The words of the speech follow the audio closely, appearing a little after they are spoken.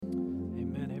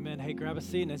Hey, grab a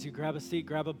seat, and as you grab a seat,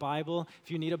 grab a Bible. If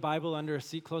you need a Bible under a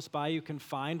seat close by, you can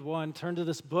find one. Turn to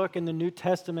this book in the New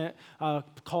Testament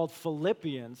called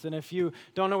Philippians. And if you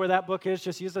don't know where that book is,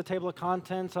 just use the table of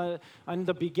contents on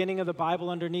the beginning of the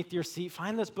Bible underneath your seat.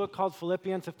 Find this book called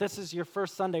Philippians. If this is your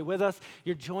first Sunday with us,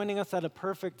 you're joining us at a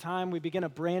perfect time. We begin a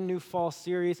brand new fall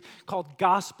series called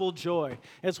Gospel Joy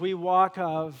as we walk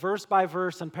verse by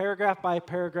verse and paragraph by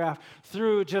paragraph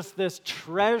through just this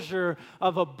treasure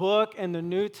of a book in the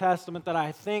New Testament that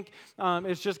I think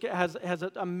has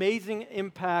an amazing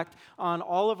impact on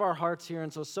all of our hearts here.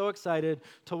 And so excited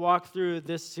to walk through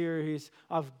this series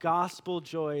of Gospel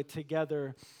Joy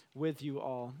together with you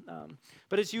all.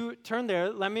 But as you turn there,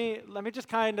 let me just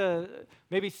kind of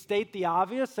maybe state the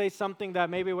obvious, say something that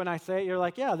maybe when I say it, you're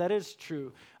like, yeah, that is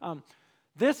true.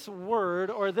 This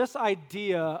word or this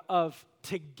idea of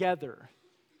together,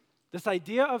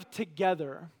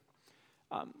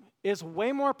 is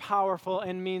way more powerful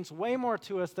and means way more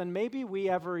to us than maybe we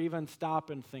ever even stop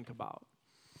and think about.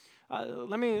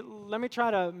 Let me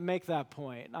try to make that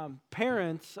point.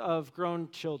 Parents of grown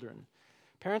children,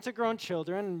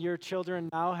 your children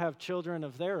now have children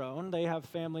of their own. They have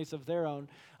families of their own.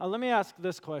 Let me ask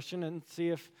this question and see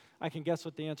if I can guess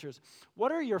what the answer is.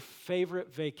 What are your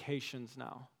favorite vacations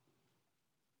now?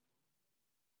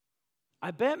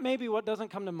 I bet maybe what doesn't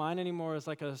come to mind anymore is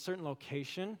like a certain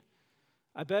location.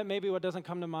 I bet maybe what doesn't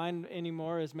come to mind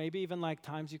anymore is maybe even like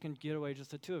times you can get away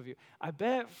just the two of you. I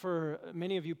bet for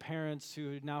many of you parents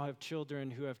who now have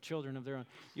children who have children of their own,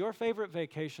 your favorite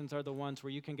vacations are the ones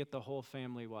where you can get the whole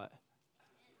family what?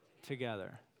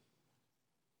 Together.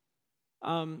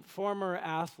 Former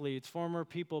athletes, former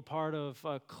people part of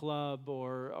a club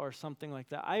or something like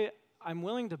that. I'm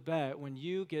willing to bet when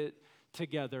you get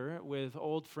together with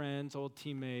old friends, old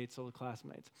teammates, old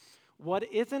classmates, what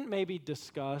isn't maybe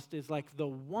discussed is like the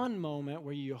one moment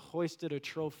where you hoisted a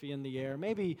trophy in the air.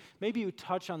 Maybe you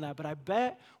touch on that, but I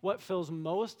bet what fills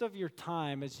most of your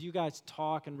time as you guys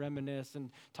talk and reminisce and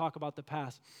talk about the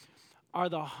past are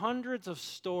the hundreds of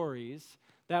stories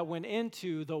that went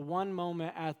into the one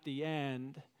moment at the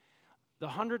end, the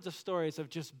hundreds of stories of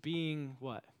just being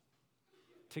what?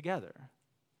 Together.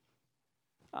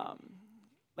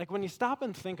 Like when you stop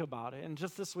and think about it, and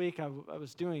just this week I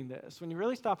was doing this, when you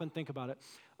really stop and think about it,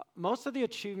 most of the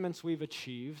achievements we've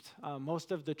achieved,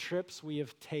 most of the trips we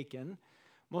have taken,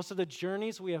 most of the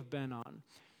journeys we have been on,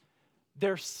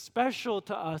 they're special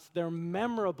to us, they're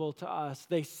memorable to us,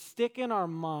 they stick in our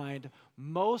mind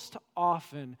most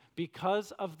often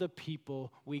because of the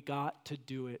people we got to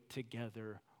do it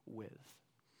together with.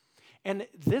 And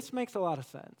this makes a lot of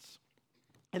sense.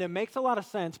 And it makes a lot of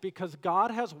sense because God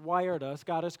has wired us,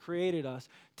 God has created us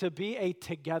to be a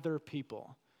together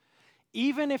people.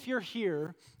 Even if you're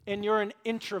here and you're an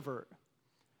introvert,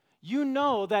 you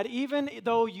know that even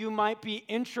though you might be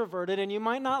introverted and you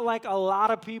might not like a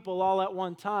lot of people all at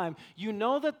one time, you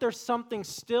know that there's something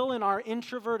still in our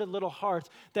introverted little hearts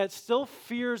that still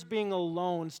fears being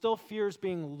alone, still fears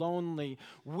being lonely.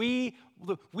 We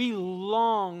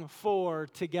long for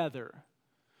together.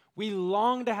 We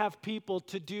long to have people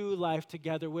to do life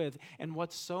together with. And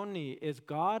what's so neat is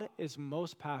God is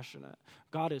most passionate.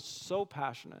 God is so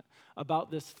passionate about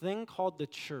this thing called the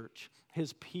church,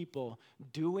 his people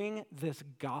doing this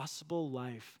gospel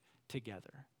life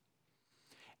together.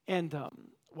 And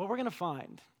what we're going to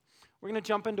find, we're going to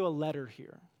jump into a letter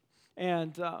here.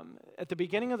 And at the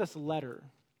beginning of this letter,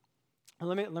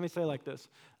 let me say it like this.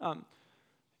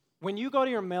 When you go to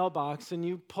your mailbox and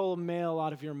you pull mail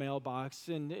out of your mailbox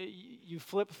and you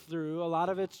flip through, a lot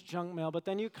of it's junk mail, but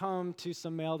then you come to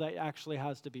some mail that actually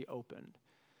has to be opened.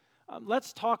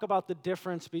 Let's talk about the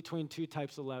difference between two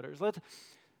types of letters.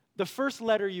 The first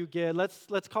letter you get,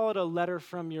 let's call it a letter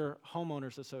from your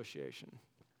homeowners association.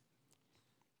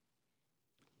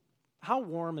 How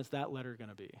warm is that letter going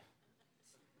to be?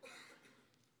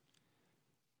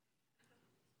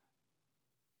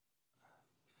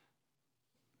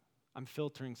 I'm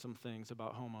filtering some things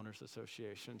about homeowners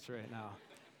associations right now.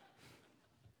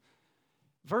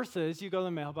 Versus, you go to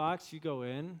the mailbox, you go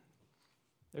in,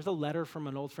 there's a letter from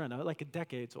an old friend, like a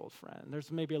decades old friend. There's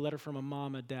maybe a letter from a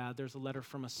mom, a dad. There's a letter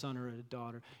from a son or a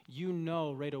daughter. You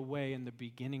know right away in the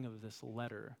beginning of this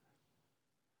letter,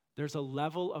 there's a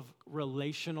level of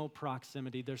relational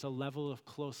proximity. There's a level of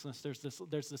closeness.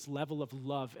 There's this level of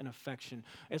love and affection.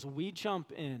 As we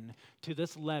jump in to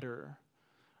this letter,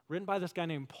 written by this guy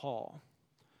named Paul,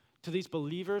 to these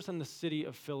believers in the city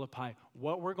of Philippi,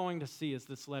 what we're going to see as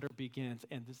this letter begins,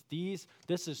 and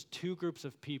this is two groups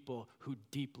of people who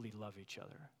deeply love each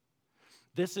other.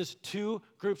 This is two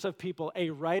groups of people, a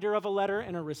writer of a letter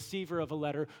and a receiver of a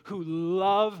letter, who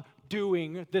love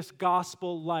doing this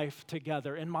gospel life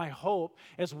together. And my hope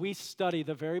as we study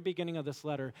the very beginning of this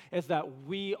letter is that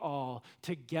we all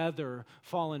together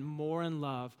fall more in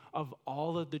love of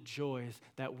all of the joys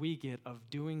that we get of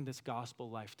doing this gospel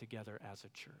life together as a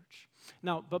church.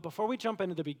 Now, but before we jump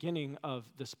into the beginning of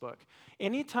this book,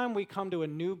 anytime we come to a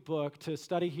new book to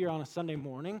study here on a Sunday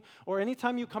morning, or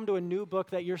anytime you come to a new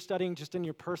book that you're studying just in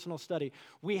your personal study,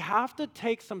 we have to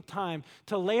take some time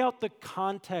to lay out the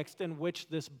context in which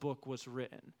this book was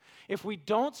written. If we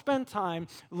don't spend time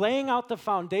laying out the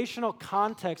foundational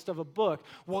context of a book,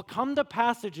 we'll come to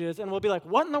passages and we'll be like,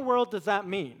 what in the world does that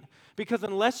mean? Because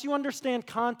unless you understand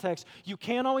context, you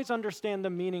can't always understand the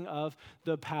meaning of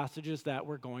the passages that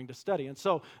we're going to study. And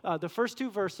so the first two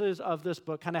verses of this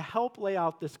book kind of help lay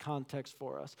out this context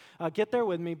for us. Get there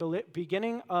with me,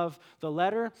 beginning of the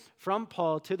letter from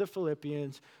Paul to the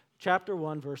Philippians, chapter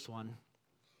 1, verse 1.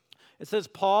 It says,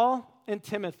 Paul and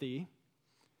Timothy,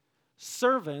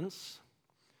 servants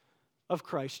of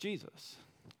Christ Jesus.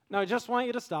 Now, I just want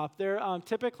you to stop there.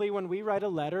 Typically, when we write a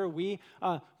letter,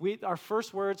 our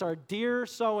first words are, dear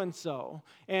so-and-so.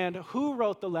 And who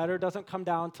wrote the letter doesn't come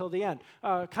down till the end.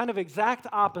 Kind of exact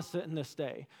opposite in this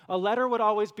day. A letter would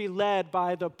always be led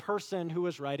by the person who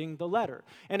is writing the letter.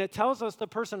 And it tells us the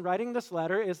person writing this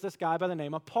letter is this guy by the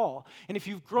name of Paul. And if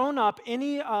you've grown up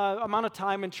any amount of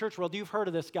time in church world, you've heard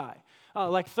of this guy.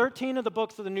 Like 13 of the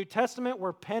books of the New Testament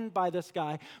were penned by this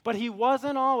guy, but he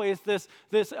wasn't always this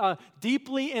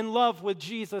deeply in love with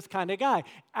Jesus kind of guy.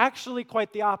 Actually,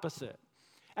 quite the opposite.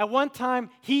 At one time,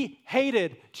 he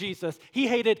hated Jesus. He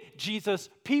hated Jesus'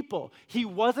 people. It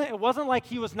wasn't like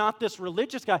he was not this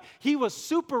religious guy. He was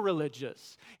super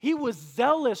religious. He was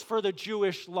zealous for the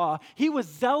Jewish law. He was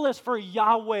zealous for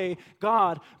Yahweh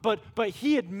God, but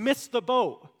he had missed the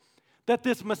boat. That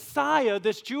this Messiah,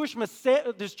 this Jewish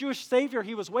Savior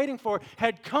he was waiting for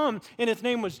had come, and his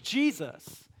name was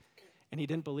Jesus. And he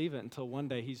didn't believe it until one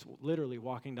day he's literally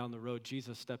walking down the road.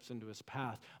 Jesus steps into his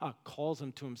path, calls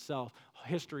him to himself.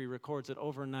 History records that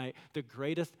overnight, the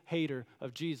greatest hater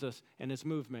of Jesus and his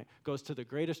movement goes to the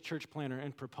greatest church planner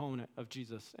and proponent of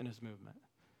Jesus and his movement.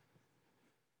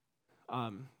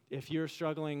 If you're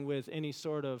struggling with any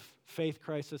sort of faith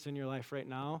crisis in your life right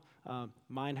now,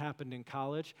 mine happened in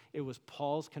college. It was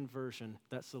Paul's conversion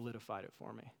that solidified it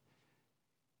for me.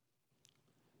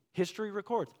 History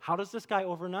records. How does this guy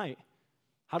overnight?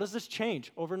 How does this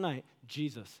change overnight?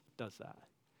 Jesus does that.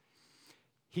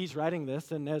 He's writing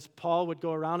this, and as Paul would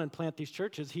go around and plant these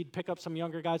churches, he'd pick up some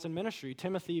younger guys in ministry,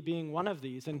 Timothy being one of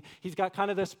these. And he's got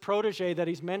kind of this protege that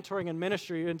he's mentoring in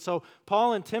ministry. And so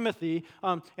Paul and Timothy,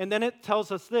 and then it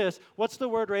tells us this. What's the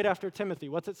word right after Timothy?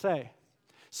 What's it say?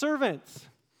 Servants.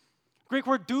 Greek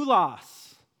word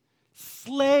doulos.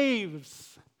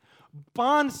 Slaves.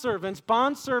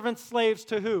 Bondservants, slaves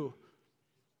to who?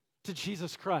 To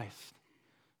Jesus Christ.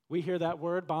 We hear that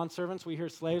word, bondservants, we hear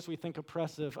slaves, we think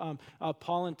oppressive.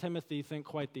 Paul and Timothy think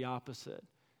quite the opposite.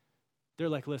 They're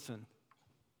like, listen,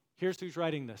 here's who's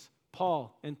writing this.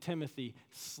 Paul and Timothy,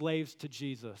 slaves to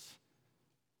Jesus.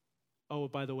 Oh,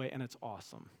 by the way, and it's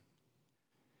awesome.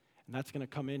 And that's going to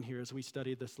come in here as we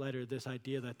study this letter, this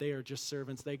idea that they are just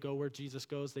servants. They go where Jesus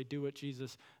goes. They do what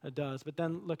Jesus does. But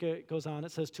then look, it goes on.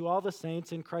 It says, to all the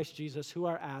saints in Christ Jesus who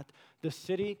are at the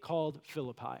city called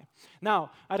Philippi.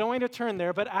 Now, I don't want you to turn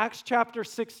there, but Acts chapter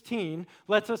 16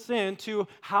 lets us into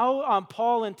how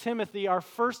Paul and Timothy are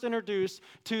first introduced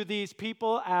to these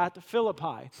people at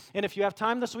Philippi. And if you have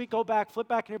time this week, go back, flip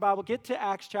back in your Bible, get to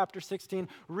Acts chapter 16,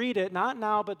 read it, not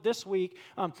now, but this week.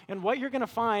 And what you're going to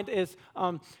find is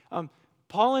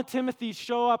Paul and Timothy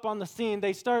show up on the scene.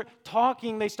 They start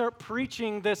talking. They start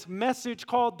preaching this message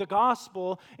called the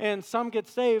gospel, and some get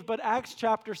saved. But Acts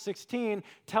chapter 16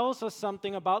 tells us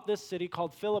something about this city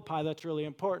called Philippi that's really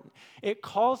important. It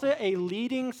calls it a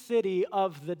leading city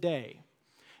of the day.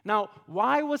 Now,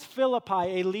 why was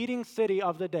Philippi a leading city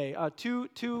of the day?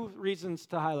 Two reasons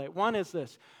to highlight. One is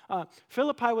this.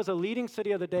 Philippi was a leading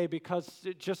city of the day because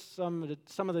just some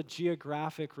of the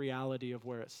geographic reality of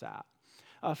where it sat.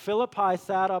 Philippi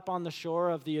sat up on the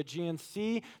shore of the Aegean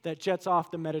Sea that jets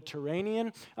off the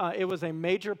Mediterranean. It was a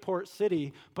major port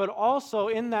city, but also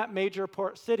in that major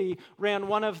port city ran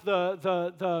one of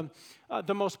the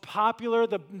most popular,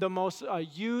 the most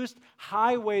used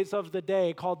highways of the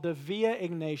day called the Via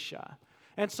Egnatia.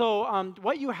 And so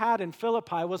what you had in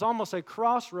Philippi was almost a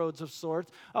crossroads of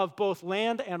sorts of both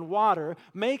land and water,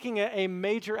 making it a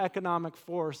major economic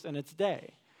force in its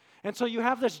day. And so you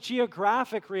have this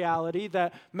geographic reality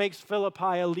that makes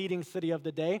Philippi a leading city of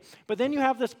the day, but then you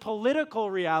have this political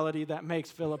reality that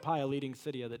makes Philippi a leading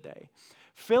city of the day.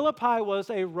 Philippi was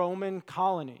a Roman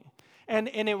colony. And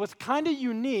it was kind of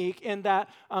unique in that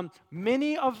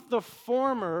many of the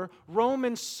former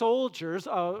Roman soldiers,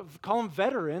 call them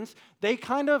veterans, they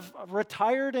kind of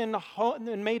retired and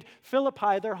made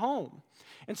Philippi their home.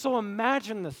 And so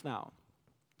imagine this now.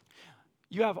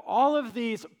 You have all of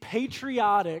these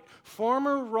patriotic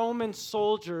former Roman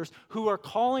soldiers who are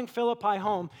calling Philippi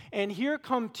home, and here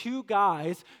come two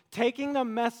guys taking the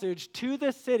message to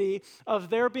the city of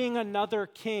there being another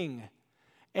king,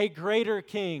 a greater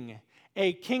king,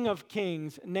 a king of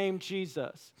kings named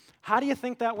Jesus. How do you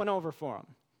think that went over for them?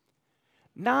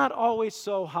 Not always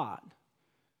so hot.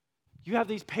 You have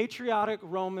these patriotic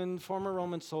former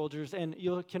Roman soldiers, and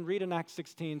you can read in Acts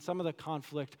 16 some of the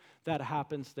conflict that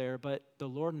happens there, but the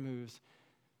Lord moves.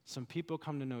 Some people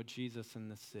come to know Jesus in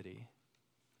this city.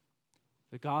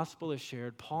 The gospel is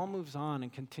shared. Paul moves on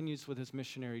and continues with his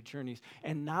missionary journeys.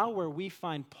 And now where we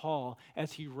find Paul,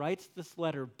 as he writes this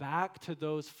letter back to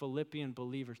those Philippian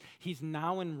believers, he's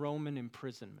now in Roman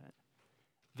imprisonment.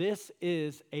 This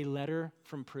is a letter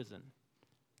from prison.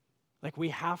 Like, we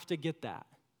have to get that.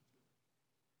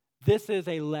 This is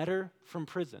a letter from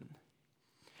prison.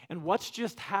 And what's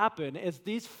just happened is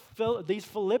these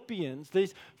Philippians,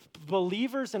 these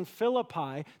believers in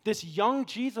Philippi, this young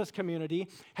Jesus community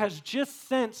has just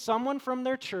sent someone from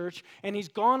their church, and he's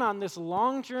gone on this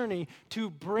long journey to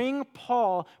bring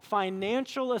Paul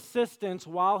financial assistance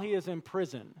while he is in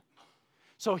prison.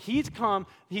 So he's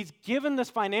given this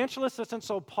financial assistance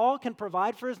so Paul can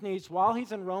provide for his needs while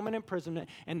he's in Roman imprisonment,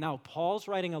 and now Paul's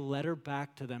writing a letter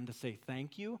back to them to say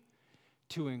thank you,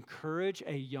 to encourage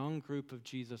a young group of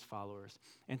Jesus followers,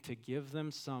 and to give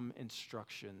them some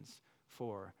instructions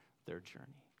for their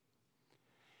journey.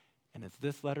 And as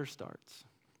this letter starts,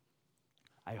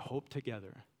 I hope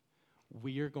together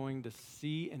we are going to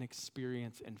see and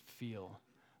experience and feel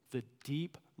the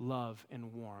deep love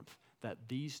and warmth that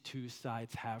these two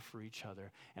sides have for each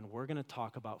other. And we're going to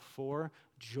talk about 4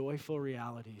 joyful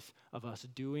realities of us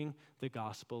doing the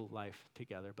gospel life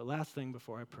together. But last thing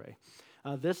before I pray.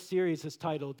 This series is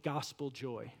titled Gospel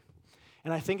Joy.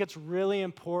 And I think it's really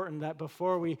important that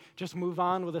before we just move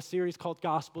on with a series called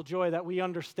Gospel Joy, that we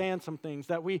understand some things,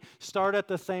 that we start at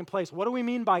the same place. What do we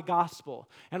mean by gospel?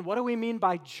 And what do we mean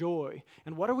by joy?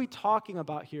 And what are we talking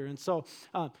about here? And so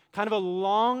kind of a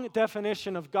long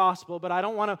definition of gospel, but I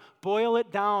don't want to boil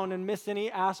it down and miss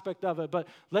any aspect of it. But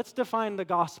let's define the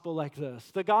gospel like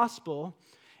this. The gospel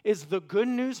is the good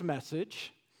news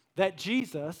message that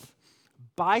Jesus,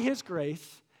 by his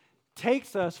grace,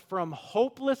 takes us from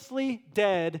hopelessly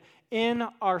dead in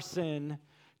our sin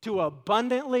to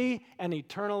abundantly and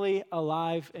eternally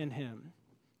alive in him.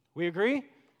 We agree?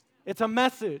 It's a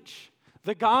message.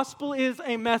 The gospel is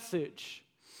a message.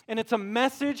 And it's a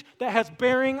message that has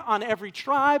bearing on every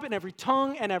tribe and every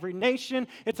tongue and every nation.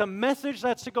 It's a message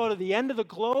that's to go to the end of the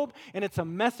globe, and it's a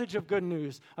message of good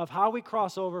news of how we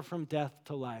cross over from death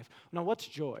to life. Now, what's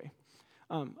joy?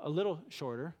 A little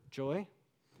shorter. Joy,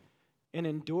 an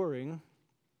enduring,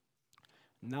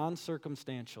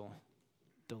 non-circumstantial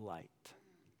delight.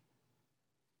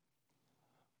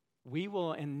 We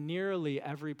will, in nearly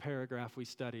every paragraph we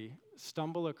study,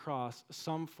 stumble across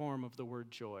some form of the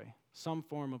word joy, some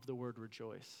form of the word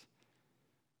rejoice.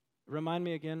 Remind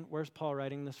me again, where's Paul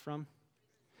writing this from?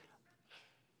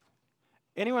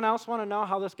 Anyone else want to know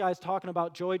how this guy's talking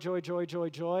about joy, joy, joy, joy,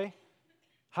 joy?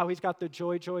 How he's got the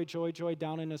joy, joy, joy, joy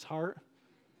down in his heart?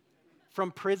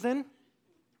 From prison?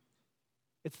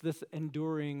 It's this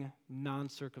enduring,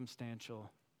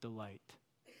 non-circumstantial delight.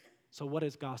 So what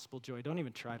is gospel joy? Don't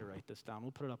even try to write this down.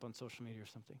 We'll put it up on social media or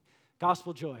something.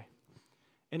 Gospel joy,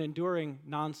 an enduring,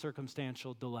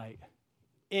 non-circumstantial delight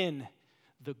in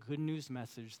the good news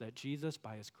message that Jesus,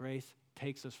 by his grace,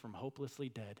 takes us from hopelessly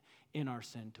dead in our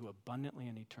sin to abundantly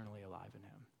and eternally alive in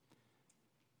him.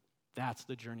 That's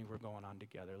the journey we're going on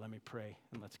together. Let me pray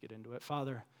and let's get into it.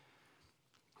 Father,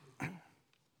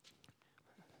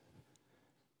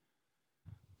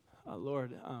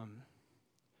 Lord,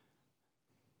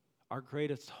 our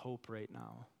greatest hope right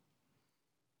now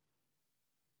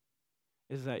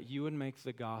is that you would make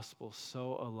the gospel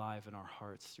so alive in our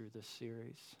hearts through this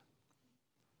series.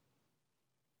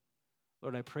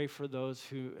 Lord, I pray for those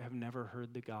who have never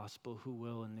heard the gospel, who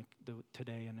will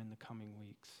today and in the coming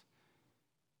weeks.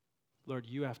 Lord,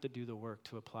 you have to do the work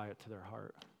to apply it to their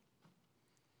heart.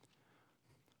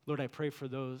 Lord, I pray for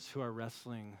those who are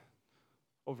wrestling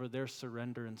over their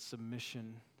surrender and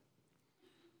submission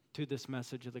to this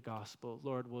message of the gospel.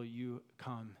 Lord, will you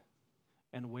come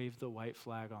and wave the white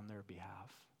flag on their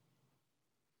behalf?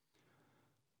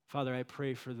 Father, I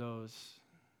pray for those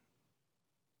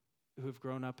who have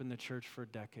grown up in the church for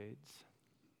decades,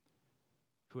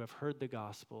 who have heard the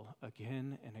gospel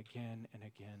again and again and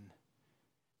again.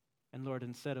 And Lord,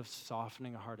 instead of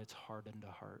softening a heart, it's hardened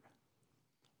a heart.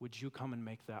 Would you come and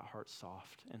make that heart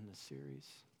soft in this series?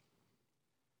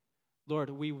 Lord,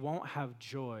 we won't have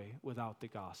joy without the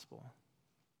gospel.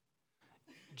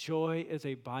 Joy is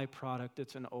a byproduct,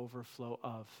 it's an overflow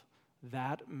of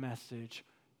that message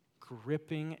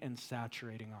gripping and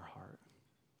saturating our heart.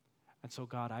 And so,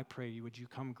 God, I pray you, would you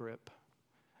come grip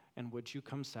and would you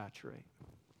come saturate?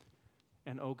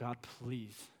 And oh God,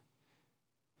 please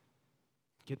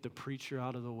get the preacher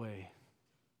out of the way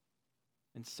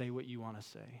and say what you want to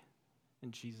say.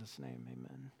 In Jesus' name,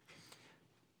 amen.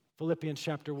 Philippians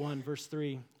chapter 1, verse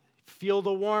 3. Feel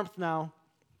the warmth now.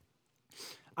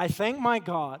 I thank my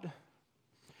God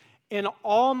in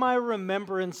all my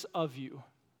remembrance of you,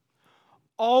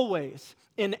 always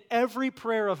in every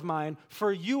prayer of mine,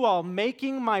 for you all,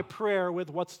 making my prayer with,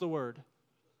 what's the word?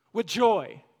 With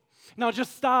joy. Now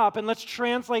just stop and let's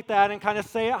translate that and kind of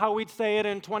say it how we'd say it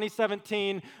in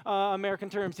 2017 American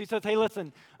terms. He says, hey,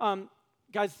 listen,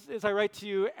 guys, as I write to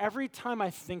you, every time I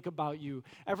think about you,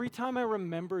 every time I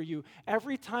remember you,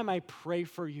 every time I pray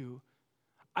for you,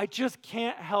 I just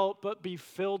can't help but be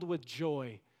filled with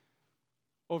joy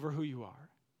over who you are.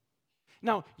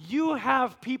 Now, you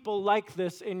have people like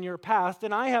this in your past,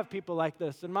 and I have people like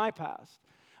this in my past.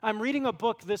 I'm reading a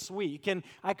book this week, and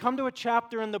I come to a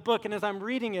chapter in the book, and as I'm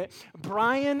reading it,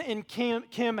 Brian and Kim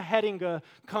Hettinga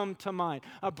come to mind.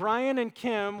 Brian and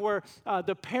Kim were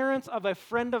the parents of a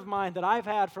friend of mine that I've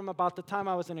had from about the time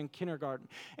I was in kindergarten.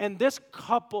 And this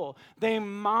couple, they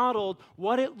modeled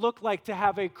what it looked like to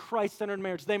have a Christ-centered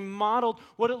marriage. They modeled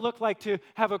what it looked like to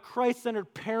have a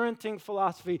Christ-centered parenting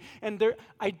philosophy. And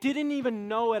I didn't even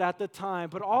know it at the time,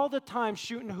 but all the time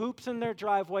shooting hoops in their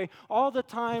driveway, all the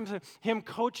times him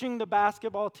coaching the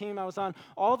basketball team I was on,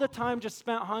 all the time just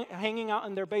spent hanging out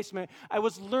in their basement, I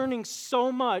was learning so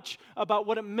much about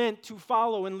what it meant to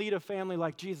follow and lead a family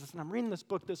like Jesus. And I'm reading this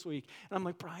book this week, and I'm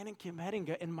like, Brian and Kim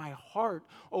Hettinga, and my heart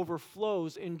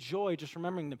overflows in joy just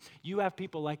remembering them. You have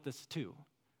people like this too.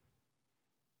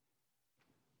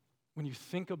 When you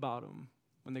think about them,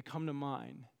 when they come to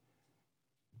mind,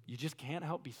 you just can't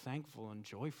help be thankful and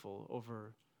joyful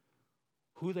over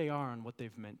who they are and what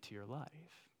they've meant to your life.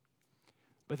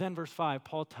 But then verse 5,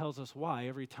 Paul tells us why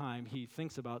every time he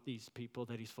thinks about these people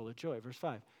that he's full of joy. Verse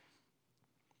 5,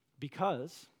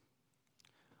 because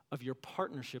of your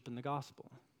partnership in the gospel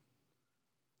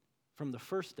from the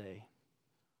first day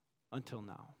until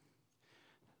now.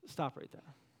 Stop right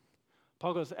there.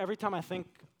 Paul goes, every time I think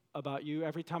about you,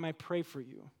 every time I pray for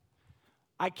you,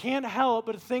 I can't help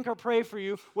but think or pray for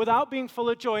you without being full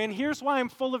of joy. And here's why I'm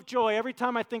full of joy every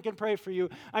time I think and pray for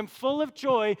you. I'm full of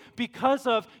joy because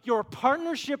of your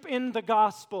partnership in the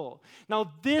gospel.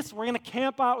 Now this, we're going to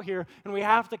camp out here, and we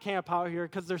have to camp out here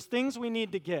because there's things we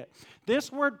need to get.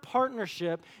 This word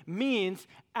partnership means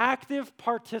active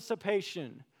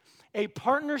participation. A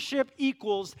partnership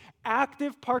equals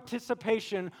active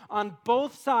participation on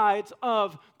both sides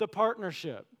of the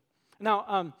partnership.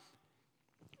 Now,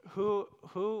 who,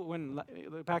 when,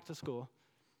 back to school,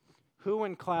 who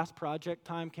when class project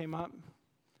time came up,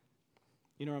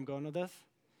 you know where I'm going with this?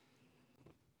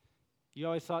 You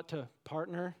always thought to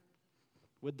partner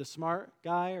with the smart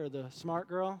guy or the smart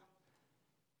girl,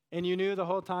 and you knew the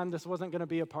whole time this wasn't going to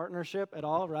be a partnership at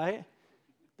all, right?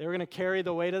 They were going to carry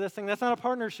the weight of this thing. That's not a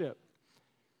partnership.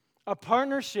 A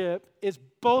partnership is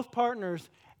both partners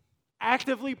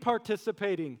actively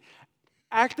participating,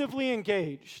 actively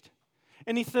engaged.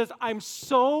 And he says, I'm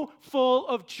so full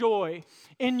of joy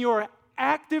in your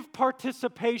active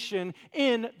participation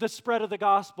in the spread of the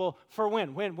gospel for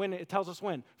when? When it tells us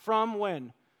when. From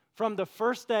when? From the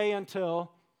first day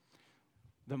until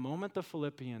the moment the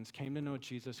Philippians came to know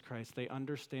Jesus Christ, they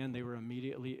understand they were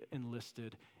immediately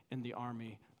enlisted in the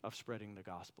army of spreading the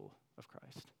gospel of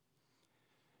Christ.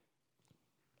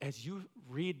 As you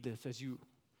read this,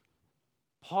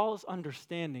 Paul's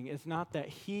understanding is not that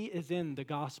he is in the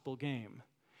gospel game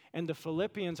and the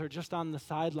Philippians are just on the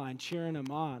sideline cheering him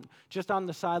on, just on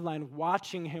the sideline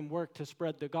watching him work to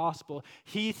spread the gospel.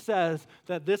 He says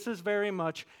that this is very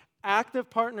much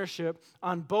active partnership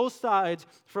on both sides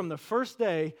from the first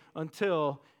day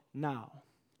until now.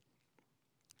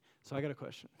 So I got a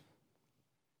question.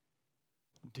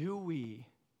 Do we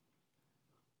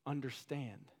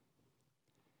understand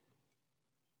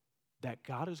that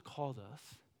God has called us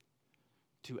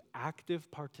to active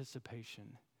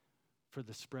participation for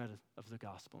the spread of the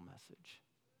gospel message?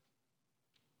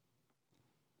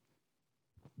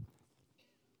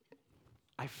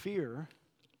 I fear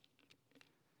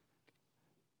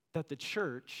that the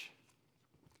church,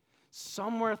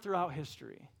 somewhere throughout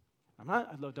history,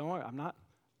 Don't worry, I'm not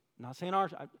saying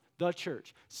the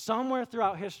church. Somewhere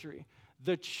throughout history,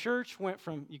 the church went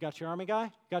from, you got your army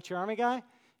guy?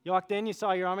 You walked in, you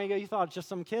saw your army guy, you thought just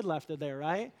some kid left it there,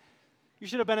 right? You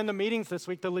should have been in the meetings this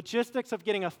week. The logistics of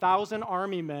getting 1,000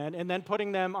 army men and then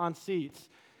putting them on seats.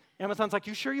 Amazon's like,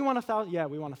 you sure you want 1,000? Yeah,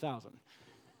 we want 1,000.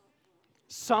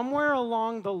 Somewhere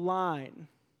along the line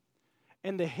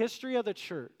in the history of the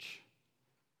church,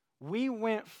 we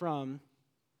went from,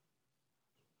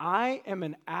 I am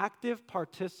an active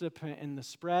participant in the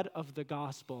spread of the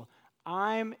gospel.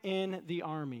 I'm in the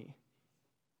army.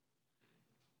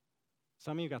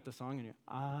 Some of you got the song in you.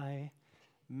 I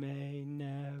may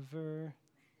never.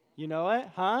 You know it,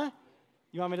 huh?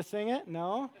 You want me to sing it?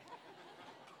 No?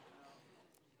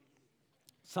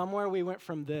 Somewhere we went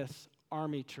from this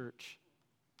army church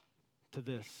to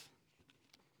this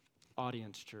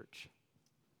audience church.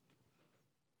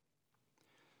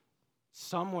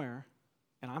 Somewhere,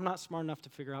 and I'm not smart enough to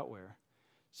figure out where,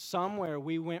 somewhere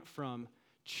we went from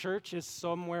church is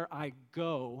somewhere I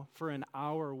go for an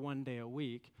hour one day a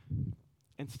week,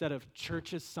 instead of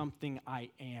church is something I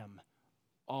am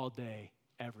all day,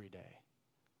 every day.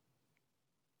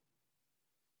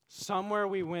 Somewhere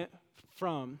we went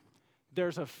from,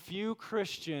 there's a few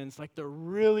Christians, like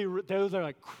those are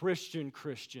like Christians,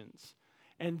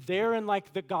 and they're in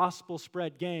like the gospel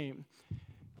spread game,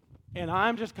 and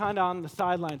I'm just kind of on the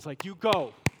sidelines like, you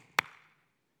go.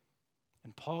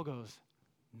 And Paul goes,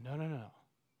 no.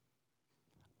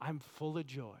 I'm full of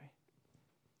joy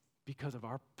because of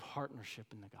our partnership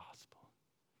in the gospel.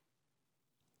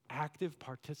 Active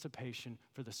participation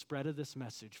for the spread of this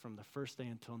message from the first day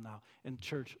until now. And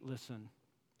church, listen.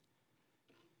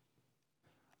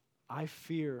 I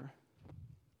fear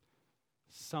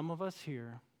some of us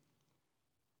here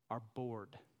are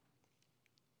bored.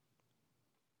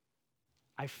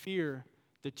 I fear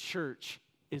the church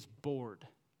is bored.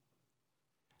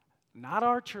 Not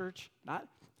our church, not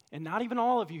even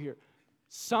all of you here.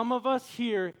 Some of us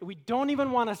here, we don't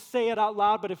even want to say it out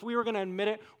loud, but if we were going to admit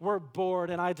it, we're bored.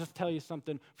 And I just tell you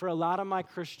something, for a lot of my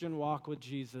Christian walk with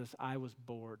Jesus, I was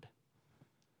bored.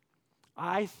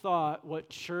 I thought what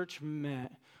church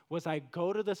meant was I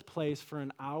go to this place for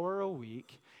an hour a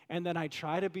week, and then I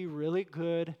try to be really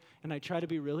good, and I try to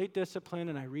be really disciplined,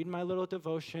 and I read my little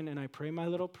devotion, and I pray my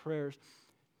little prayers.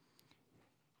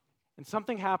 And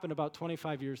something happened about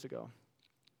 25 years ago.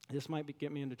 This might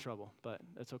get me into trouble, but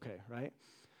that's okay, right?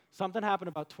 Something happened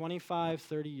about 25,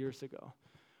 30 years ago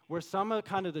where some of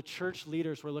kind of the church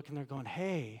leaders were looking there going,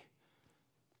 hey,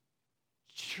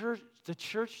 the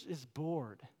church is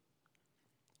bored.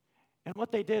 And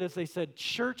what they did is they said,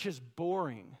 church is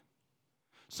boring.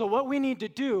 So what we need to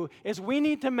do is we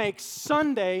need to make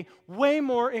Sunday way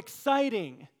more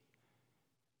exciting.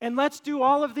 And let's do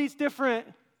all of these different,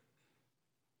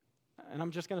 and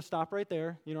I'm just going to stop right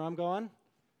there. You know where I'm going?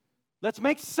 Let's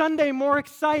make Sunday more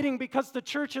exciting because the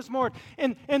church is more.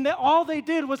 And all they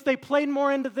did was they played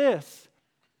more into this.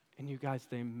 And you guys,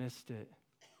 they missed it.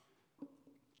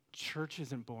 Church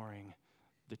isn't boring.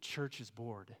 The church is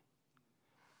bored.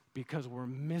 Because we're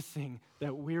missing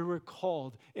that we were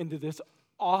called into this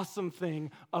awesome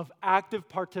thing of active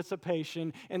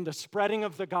participation in the spreading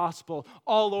of the gospel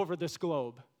all over this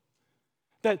globe.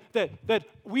 That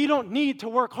we don't need to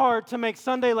work hard to make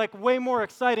Sunday like way more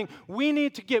exciting. We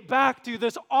need to get back to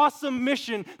this awesome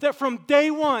mission that from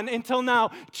day one until now,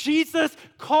 Jesus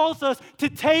calls us to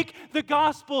take the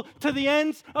gospel to the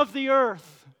ends of the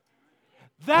earth.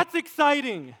 That's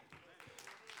exciting.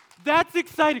 That's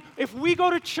exciting. If we go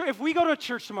to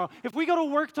church tomorrow, if we go to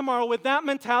work tomorrow with that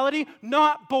mentality,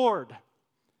 not bored.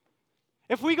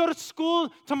 If we go to school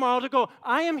tomorrow to go,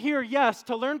 I am here, yes,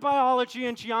 to learn biology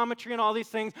and geometry and all these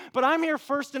things, but I'm here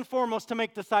first and foremost to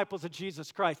make disciples of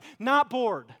Jesus Christ, not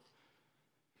bored.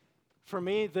 For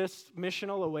me, this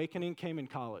missional awakening came in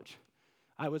college.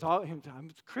 I'm a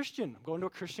Christian. I'm going to a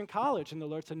Christian college, and the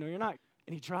Lord said, no, you're not.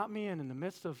 And he dropped me in the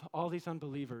midst of all these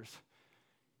unbelievers,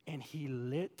 and he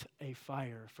lit a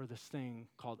fire for this thing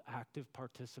called active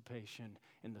participation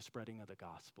in the spreading of the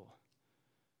gospel.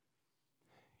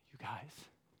 You guys,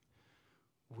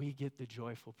 we get the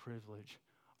joyful privilege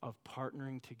of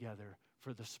partnering together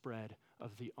for the spread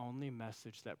of the only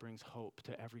message that brings hope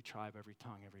to every tribe, every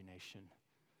tongue, every nation.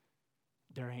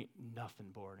 There ain't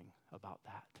nothing boring about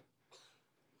that.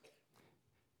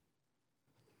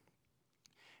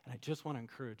 And I just want to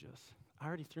encourage us. I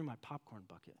already threw my popcorn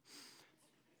bucket.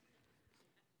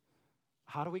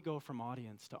 How do we go from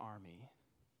audience to army?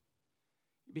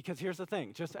 Because here's the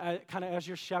thing, just kind of as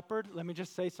your shepherd, let me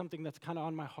just say something that's kind of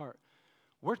on my heart.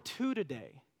 We're 2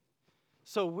 today,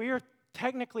 so we're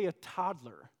technically a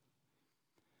toddler.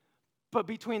 But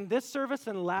between this service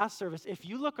and last service, if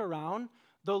you look around,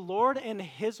 the Lord in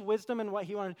his wisdom and what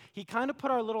he wanted, he kind of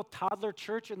put our little toddler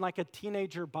church in like a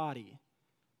teenager body.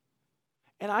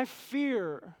 And I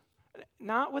fear,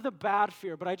 not with a bad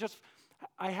fear, but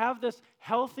I have this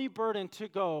healthy burden to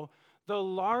go, the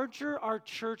larger our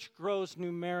church grows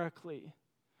numerically,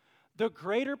 the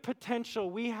greater potential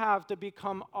we have to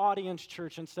become audience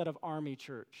church instead of army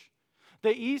church.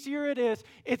 The easier it is,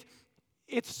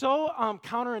 it's so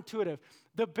counterintuitive.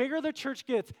 The bigger the church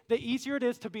gets, the easier it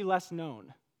is to be less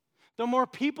known. The more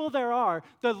people there are,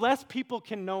 the less people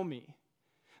can know me.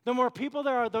 The more people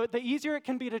there are, the easier it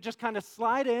can be to just kind of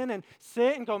slide in and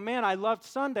sit and go, man, I loved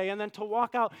Sunday, and then to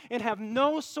walk out and have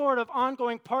no sort of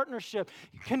ongoing partnership.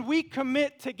 Can we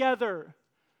commit together?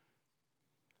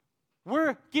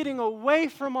 We're getting away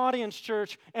from audience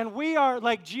church, and we are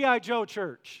like G.I. Joe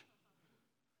church.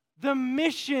 The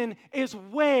mission is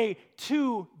way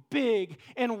too big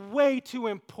and way too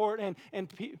important,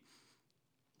 and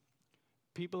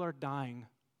people are dying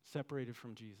separated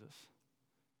from Jesus.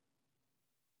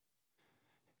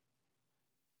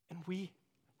 And we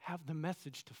have the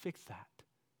message to fix that.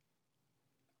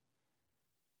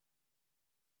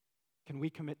 Can we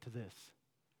commit to this?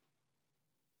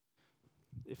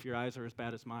 If your eyes are as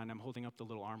bad as mine, I'm holding up the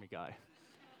little army guy.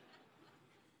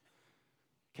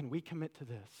 Can we commit to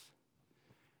this?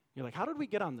 You're like, how did we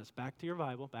get on this? Back to your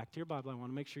Bible. I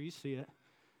want to make sure you see it.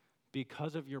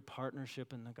 Because of your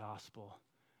partnership in the gospel,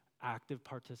 active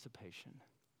participation.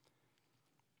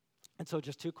 And so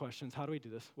just two questions. How do we do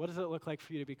this? What does it look like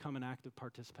for you to become an active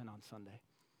participant on Sunday?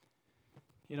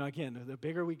 Again, the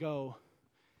bigger we go,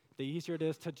 the easier it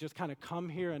is to just kind of come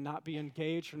here and not be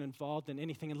engaged and involved in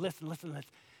anything. And listen.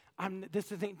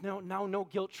 This isn't no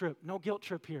guilt trip. No guilt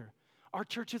trip here. Our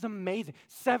church is amazing.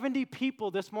 70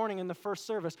 people this morning in the first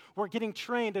service were getting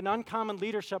trained in uncommon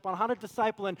leadership on how to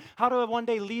disciple and how to one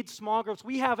day lead small groups.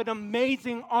 We have an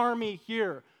amazing army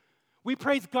here. We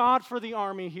praise God for the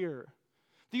army here.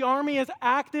 The army is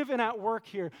active and at work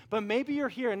here, but maybe you're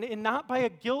here and not by a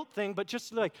guilt thing, but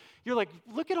just like, you're like,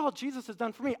 look at all Jesus has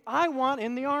done for me. I want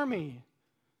in the army.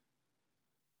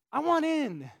 I want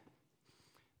in.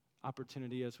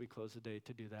 Opportunity as we close the day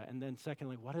to do that. And then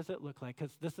secondly, what does it look like?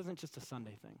 Because this isn't just a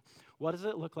Sunday thing. What does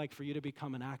it look like for you to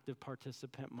become an active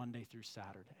participant Monday through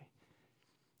Saturday?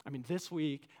 This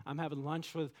week, I'm having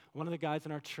lunch with one of the guys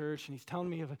in our church, and he's telling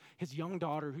me of his young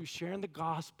daughter who's sharing the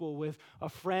gospel with a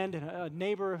friend and a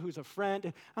neighbor who's a friend.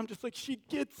 And I'm just like, she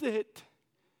gets it.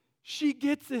 She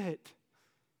gets it.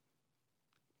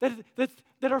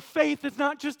 That our faith is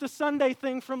not just a Sunday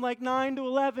thing from like 9 to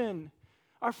 11.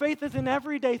 Our faith is an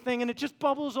everyday thing, and it just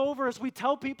bubbles over as we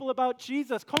tell people about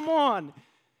Jesus. Come on.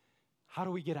 How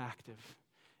do we get active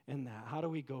in that? How do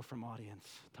we go from audience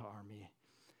to army?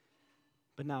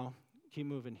 But now, keep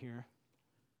moving here.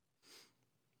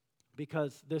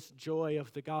 Because this joy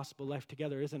of the gospel life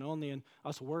together isn't only in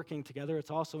us working together,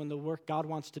 it's also in the work God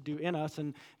wants to do in us.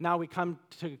 And now we come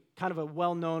to kind of a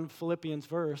well-known Philippians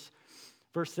verse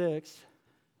 6.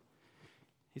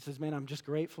 He says, man, I'm just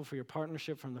grateful for your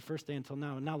partnership from the first day until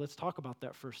now. And now let's talk about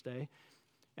that first day.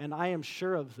 And I am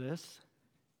sure of this,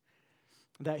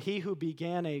 that he who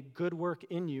began a good work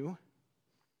in you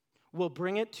will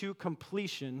bring it to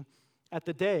completion at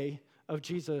the day of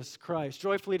Jesus Christ.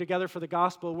 Joyfully together for the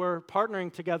gospel, we're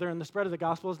partnering together in the spread of the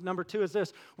gospel. Number two is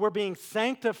this: we're being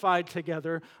sanctified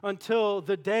together until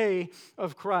the day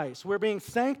of Christ. We're being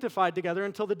sanctified together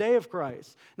until the day of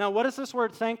Christ. Now, what does this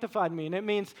word sanctified mean? It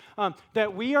means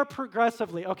that we are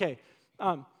progressively,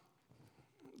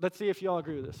 let's see if you all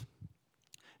agree with this.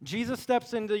 Jesus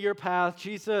steps into your path.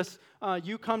 Jesus,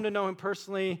 you come to know him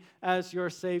personally as your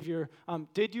Savior.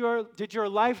 Did your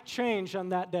life change on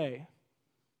that day?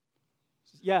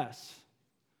 Yes.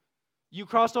 You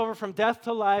crossed over from death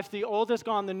to life. The old is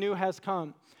gone, the new has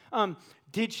come.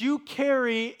 Did you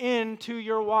carry into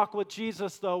your walk with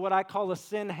Jesus, though, what I call a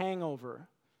sin hangover?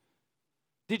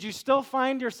 Did you still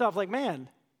find yourself like, man,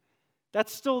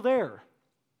 that's still there?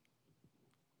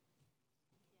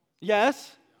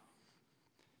 Yes?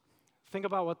 Think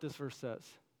about what this verse says.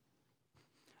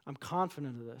 I'm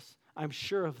confident of this. I'm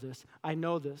sure of this. I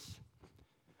know this.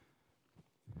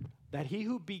 That he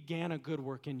who began a good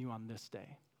work in you on this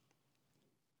day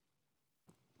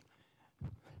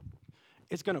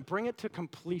is going to bring it to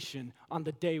completion on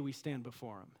the day we stand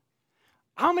before him.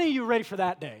 How many of you are ready for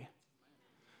that day?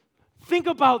 Think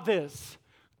about this.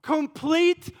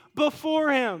 Complete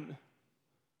before him.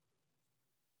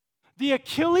 The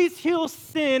Achilles heel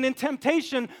sin and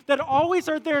temptation that always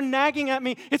are there nagging at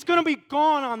me, it's going to be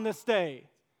gone on this day.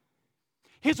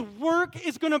 His work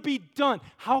is going to be done.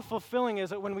 How fulfilling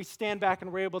is it when we stand back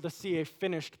and we're able to see a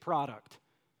finished product?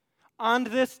 On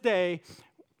this day,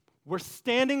 we're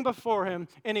standing before him,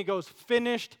 and he goes,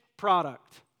 finished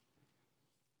product.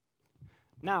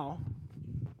 Now,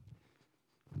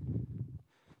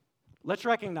 let's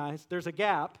recognize there's a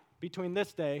gap between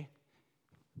this day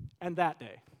and that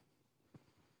day.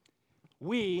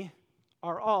 We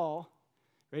are all,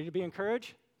 ready to be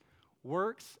encouraged?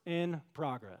 Works in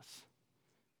progress.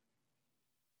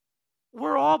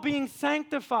 We're all being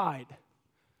sanctified.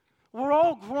 We're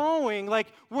all growing. Like,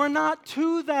 we're not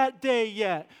to that day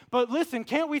yet. But listen,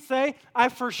 can't we say, I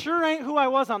for sure ain't who I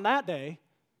was on that day,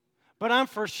 but I'm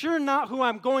for sure not who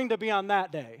I'm going to be on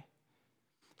that day.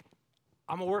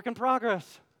 I'm a work in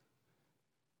progress.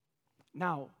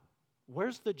 Now,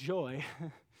 where's the joy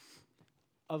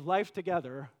of life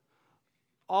together,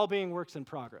 all being works in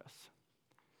progress?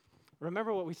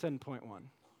 Remember what we said in point 1.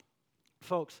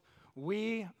 Folks,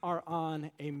 we are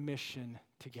on a mission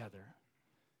together.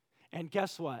 And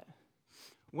guess what?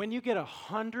 When you get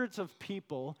hundreds of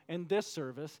people in this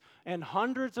service and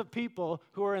hundreds of people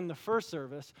who are in the first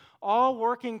service, all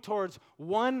working towards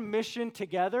one mission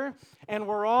together, and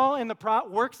we're all in the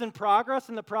works in progress,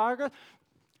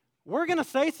 we're going to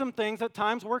say some things at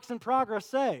times works in progress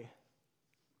say.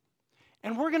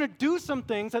 And we're going to do some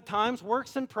things at times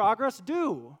works in progress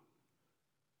do.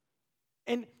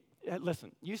 And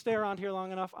listen, you stay around here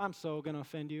long enough, I'm so going to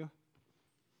offend you.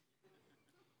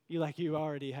 You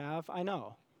already have. I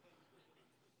know.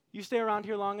 You stay around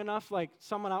here long enough, like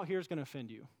someone out here is going to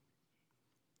offend you.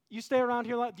 You stay around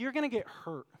here, you're going to get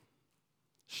hurt.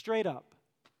 Straight up.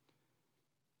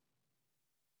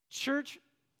 Church,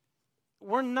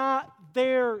 we're not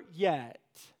there yet.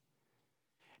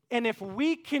 And if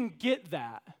we can get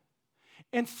that,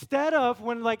 instead of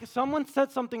when someone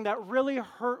said something that really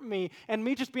hurt me and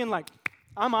me just being like,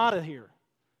 I'm out of here.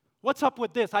 What's up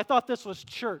with this? I thought this was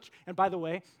church. And by the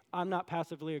way, I'm not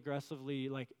passively aggressively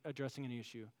addressing any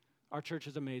issue. Our church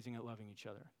is amazing at loving each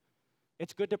other.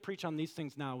 It's good to preach on these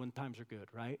things now when times are good,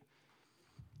 right?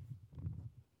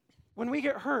 When we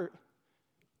get hurt,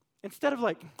 instead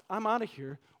of I'm out of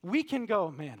here, we can go,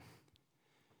 man,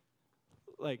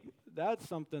 that's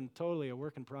something totally a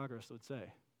work in progress would say.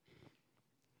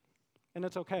 And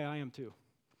it's okay, I am too.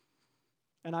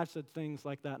 And I've said things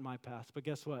like that in my past. But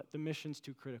guess what? The mission's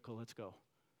too critical. Let's go.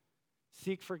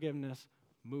 Seek forgiveness.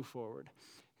 Move forward.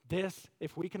 This,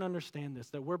 if we can understand this,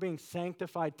 that we're being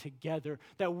sanctified together,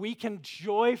 that we can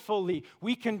joyfully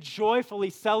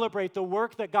celebrate the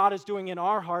work that God is doing in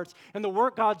our hearts and the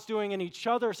work God's doing in each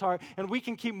other's heart, and we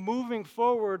can keep moving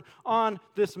forward on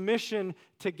this mission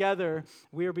together.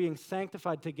 We are being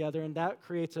sanctified together, and that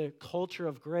creates a culture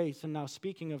of grace. And now,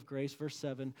 speaking of grace, verse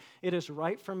 7, it is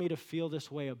right for me to feel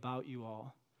this way about you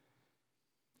all,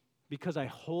 because I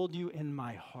hold you in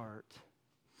my heart.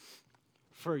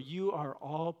 For you are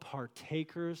all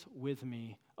partakers with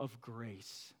me of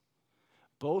grace,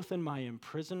 both in my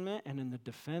imprisonment and in the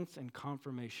defense and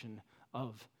confirmation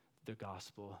of the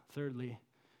gospel. Thirdly,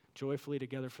 joyfully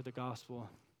together for the gospel,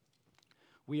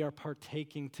 we are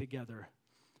partaking together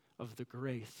of the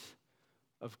grace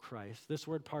of Christ. This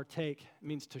word partake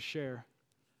means to share.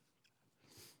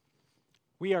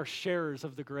 We are sharers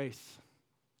of the grace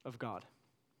of God.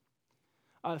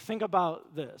 Think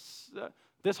about this.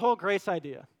 This whole grace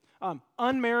idea,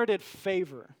 unmerited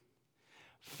favor.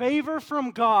 Favor from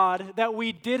God that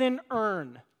we didn't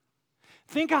earn.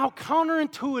 Think how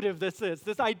counterintuitive this is,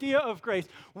 this idea of grace.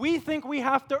 We think we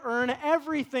have to earn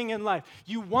everything in life.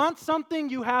 You want something,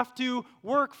 you have to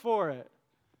work for it.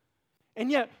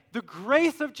 And yet, the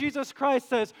grace of Jesus Christ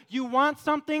says, you want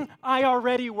something, I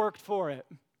already worked for it.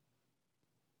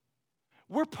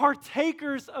 We're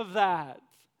partakers of that.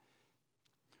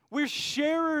 We're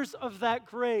sharers of that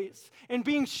grace. And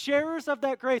being sharers of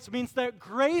that grace means that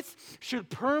grace should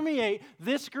permeate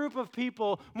this group of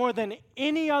people more than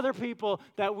any other people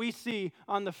that we see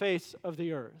on the face of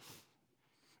the earth.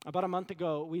 About a month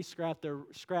ago, we scrapped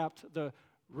the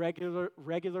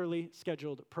regularly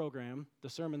scheduled program, the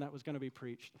sermon that was going to be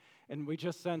preached. And we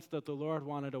just sensed that the Lord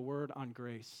wanted a word on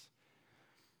grace.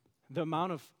 The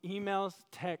amount of emails,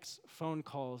 texts, phone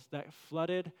calls that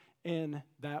flooded in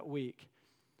that week.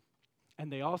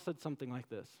 And they all said something like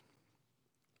this: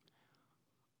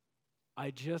 I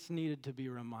just needed to be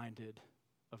reminded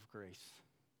of grace.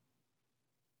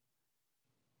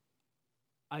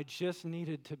 I just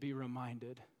needed to be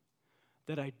reminded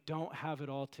that I don't have it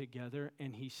all together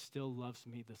and he still loves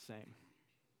me the same.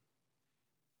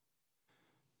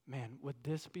 Man, would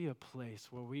this be a place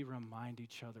where we remind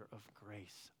each other of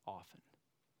grace often?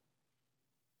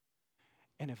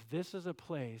 And if this is a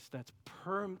place that's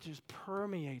just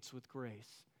permeates with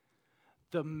grace,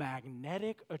 the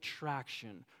magnetic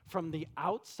attraction from the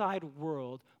outside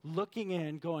world looking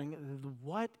in, going,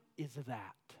 what is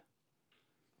that?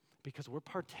 Because we're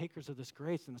partakers of this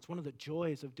grace, and it's one of the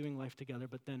joys of doing life together.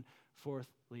 But then,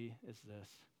 fourthly, is this: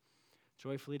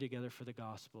 joyfully together for the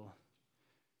gospel.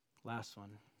 Last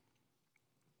one.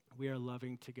 We are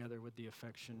loving together with the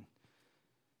affection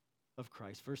of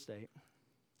Christ. Verse 8.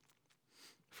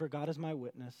 For God is my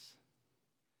witness,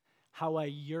 how I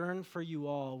yearn for you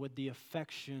all with the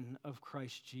affection of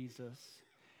Christ Jesus.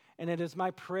 And it is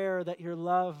my prayer that your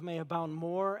love may abound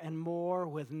more and more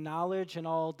with knowledge and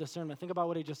all discernment. Think about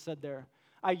what he just said there.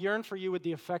 I yearn for you with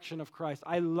the affection of Christ.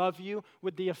 I love you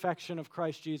with the affection of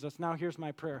Christ Jesus. Now here's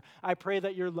my prayer. I pray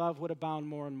that your love would abound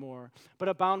more and more. But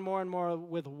abound more and more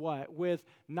with what? With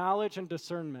knowledge and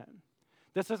discernment.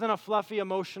 This isn't a fluffy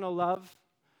emotional love.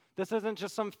 This isn't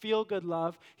just some feel-good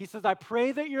love. He says, I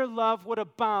pray that your love would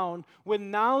abound with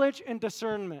knowledge and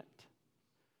discernment.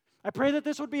 I pray that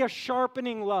this would be a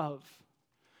sharpening love,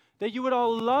 that you would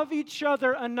all love each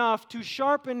other enough to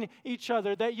sharpen each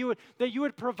other, that you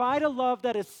would provide a love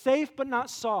that is safe but not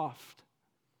soft,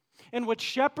 and would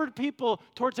shepherd people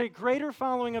towards a greater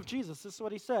following of Jesus. This is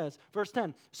what he says, verse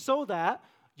 10, so that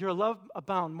your love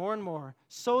abound more and more,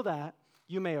 so that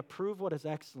you may approve what is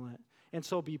excellent, and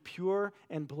so be pure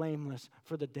and blameless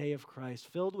for the day of Christ,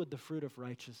 filled with the fruit of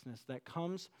righteousness that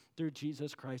comes through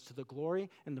Jesus Christ to the glory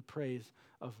and the praise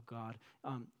of God.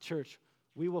 Church,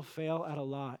 we will fail at a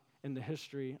lot in the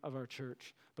history of our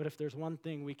church, but if there's one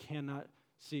thing we cannot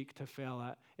seek to fail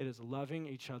at, it is loving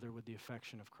each other with the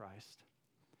affection of Christ.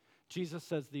 Jesus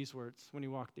says these words when he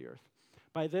walked the earth.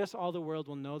 By this, all the world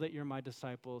will know that you're my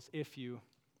disciples if you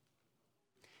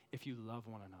love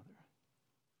one another.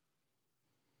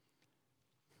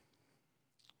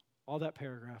 All that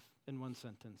paragraph in one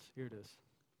sentence. Here it is.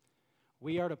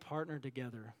 We are to partner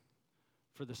together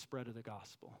for the spread of the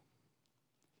gospel.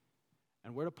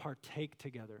 And we're to partake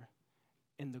together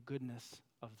in the goodness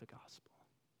of the gospel.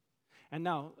 And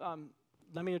now,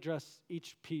 let me address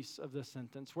each piece of this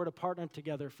sentence. We're to partner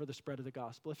together for the spread of the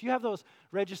gospel. If you have those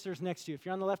registers next to you, if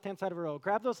you're on the left-hand side of a row,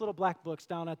 grab those little black books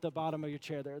down at the bottom of your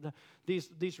chair there,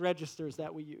 these registers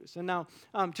that we use. And now,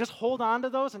 just hold on to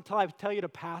those until I tell you to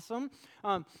pass them.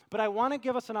 But I want to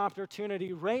give us an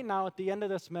opportunity right now at the end of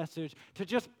this message to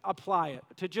just apply it,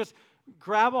 to just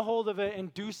grab a hold of it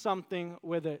and do something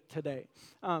with it today.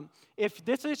 If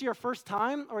this is your first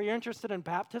time or you're interested in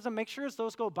baptism, make sure as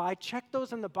those go by, check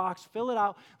those in the box, fill it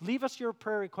out, leave us your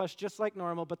prayer request just like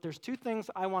normal. But there's two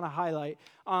things I want to highlight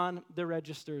on the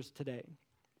registers today.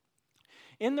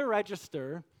 In the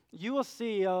register, you will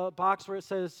see a box where it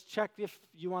says, check if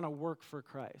you want to work for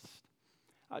Christ.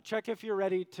 Check if you're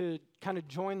ready to kind of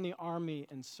join the army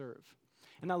and serve.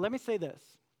 And now let me say this.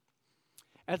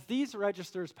 As these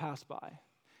registers pass by,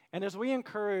 and as we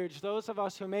encourage those of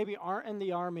us who maybe aren't in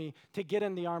the army to get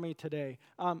in the army today,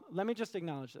 let me just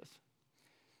acknowledge this.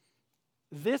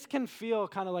 This can feel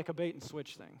kind of like a bait and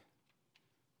switch thing.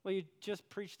 Well, you just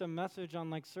preached a message on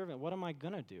like servant. What am I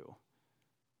going to do?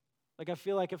 Like I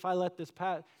feel like if I let this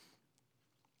pass,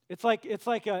 it's like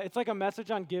a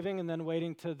message on giving and then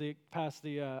waiting to pass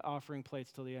the offering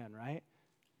plates till the end, right?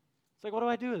 It's like, what do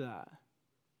I do with that?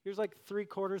 Here's like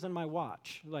 3/4 in my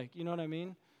watch. Like, you know what I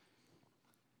mean?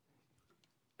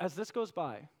 As this goes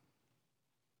by,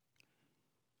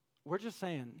 we're just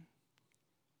saying,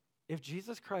 if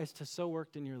Jesus Christ has so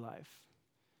worked in your life,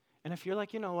 and if you're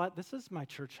like, you know what, this is my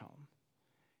church home,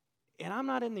 and I'm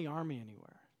not in the army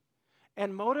anywhere,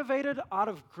 and motivated out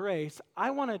of grace,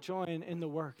 I want to join in the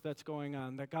work that's going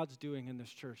on, that God's doing in this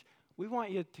church. We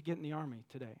want you to get in the army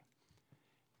today.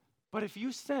 But if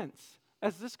you sense,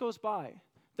 as this goes by,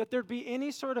 that there'd be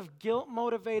any sort of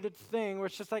guilt-motivated thing where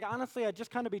it's just like, honestly, I'd just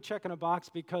kind of be checking a box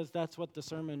because that's what the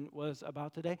sermon was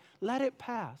about today, let it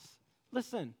pass.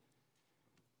 Listen,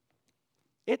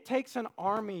 it takes an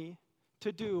army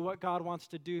to do what God wants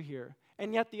to do here.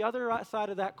 And yet the other side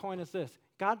of that coin is this: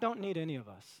 God don't need any of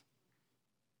us.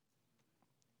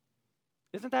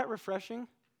 Isn't that refreshing?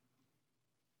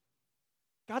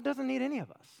 God doesn't need any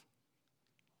of us.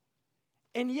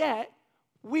 And yet,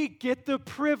 we get the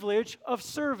privilege of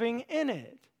serving in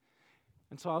it.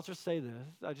 And so I'll just say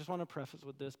this. I just want to preface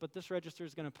with this, but this register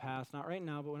is going to pass, not right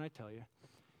now, but when I tell you.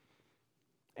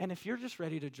 And if you're just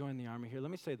ready to join the army here,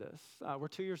 let me say this. We're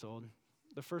 2 years old.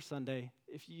 The first Sunday,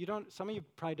 if you don't, some of you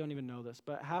probably don't even know this,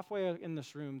 but halfway in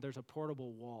this room, there's a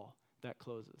portable wall that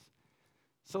closes.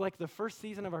 So like the first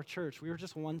season of our church, we were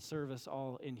just one service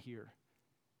all in here.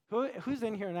 Who's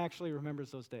in here and actually remembers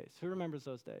those days? Who remembers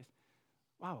those days?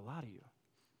 Wow, a lot of you.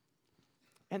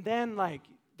 And then, like,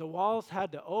 the walls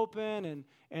had to open,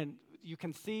 and you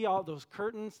can see all those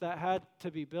curtains that had to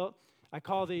be built. I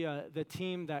call the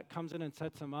team that comes in and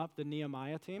sets them up the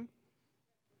Nehemiah team.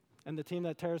 And the team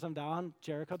that tears them down,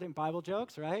 Jericho team. Bible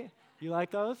jokes, right? You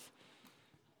like those?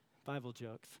 Bible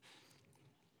jokes.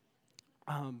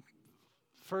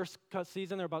 First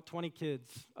season, there were about 20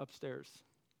 kids upstairs.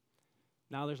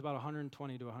 Now there's about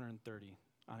 120 to 130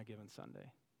 on a given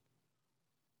Sunday.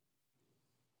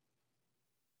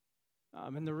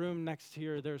 In the room next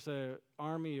here, there's an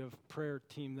army of prayer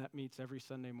team that meets every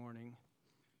Sunday morning.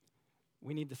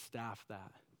 We need to staff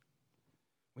that.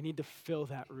 We need to fill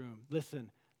that room. Listen,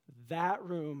 that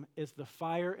room is the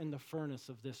fire in the furnace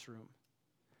of this room.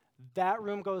 That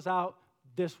room goes out,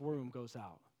 this room goes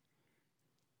out.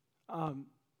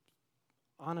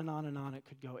 On and on and on it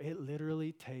could go. It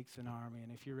literally takes an army.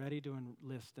 And if you're ready to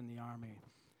enlist in the army,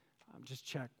 just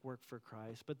check Work for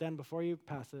Christ. But then before you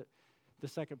pass it, the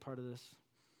second part of this,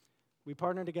 we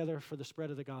partner together for the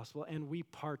spread of the gospel, and we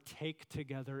partake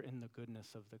together in the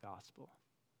goodness of the gospel.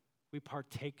 We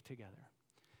partake together.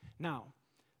 Now,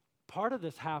 part of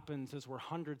this happens as we're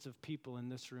hundreds of people in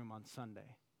this room on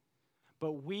Sunday.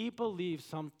 But we believe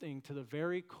something to the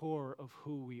very core of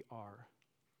who we are.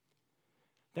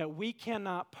 That we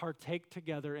cannot partake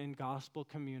together in gospel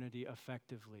community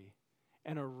effectively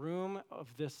in a room of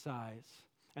this size.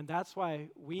 And that's why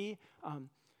we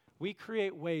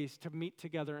create ways to meet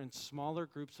together in smaller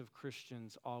groups of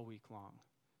Christians all week long.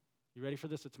 You ready for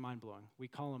this? It's mind-blowing. We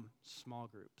call them small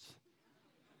groups.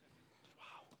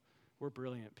 Wow, we're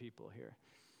brilliant people here.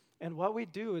 And what we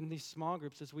do in these small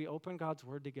groups is we open God's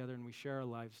word together and we share our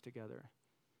lives together.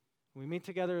 We meet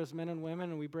together as men and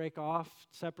women, and we break off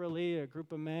separately, a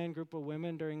group of men, group of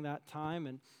women during that time.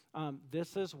 And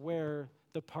this is where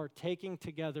the partaking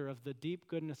together of the deep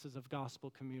goodnesses of gospel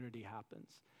community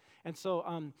happens. And so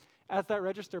as that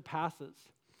register passes,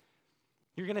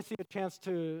 you're going to see a chance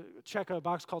to check a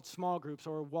box called small groups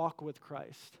or walk with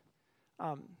Christ.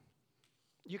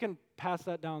 You can pass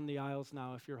that down the aisles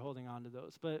now if you're holding on to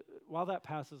those. But while that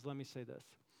passes, let me say this.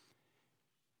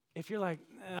 If you're like,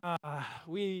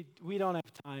 we don't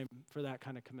have time for that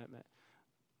kind of commitment,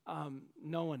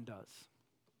 no one does.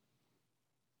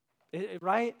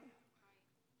 Right?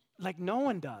 Like, no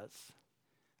one does.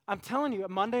 I'm telling you,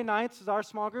 Monday nights is our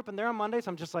small group, and there are Mondays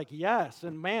I'm just like, yes,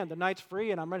 and man, the night's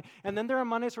free, and I'm ready. And then there are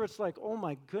Mondays where it's like, oh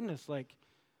my goodness, like,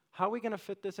 how are we going to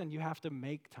fit this in? You have to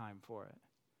make time for it.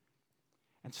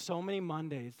 And so many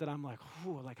Mondays that I'm like,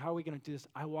 like, how are we going to do this?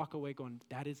 I walk away going,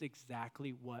 that is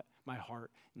exactly what my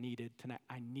heart needed tonight.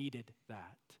 I needed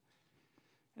that.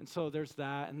 And so there's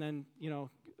that. And then,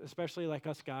 especially like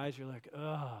us guys, you're like,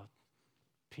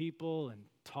 people and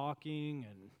talking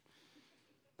and.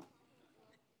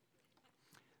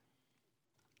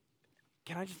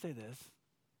 Can I just say this?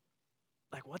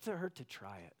 Like, what's it hurt to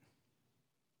try it?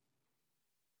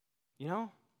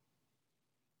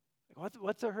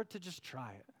 What's it hurt to just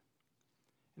try it?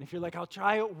 And if you're like, I'll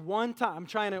try it one time, I'm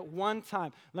trying it one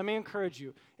time. Let me encourage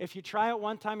you. If you try it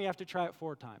one time, you have to try it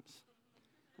 4 times.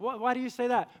 Why do you say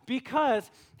that? Because,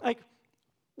 like,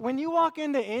 when you walk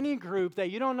into any group that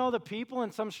you don't know the people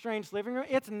in some strange living room,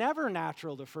 it's never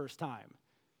natural the first time.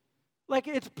 Like,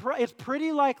 it's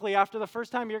pretty likely after the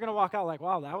first time you're going to walk out like,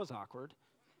 wow, that was awkward.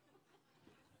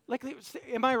 Like,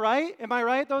 am I right? Am I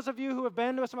right? Those of you who have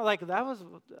been to somewhere, like,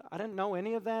 I didn't know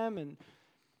any of them, and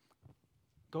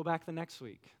go back the next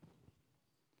week.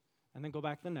 And then go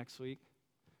back the next week,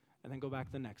 and then go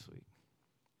back the next week.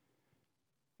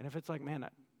 And if it's like, man,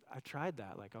 I tried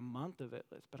that, like a month of it,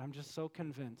 but I'm just so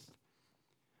convinced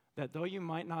that though you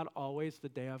might not always the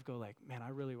day of go like, man, I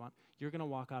really want, you're going to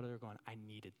walk out of there going, I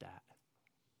needed that.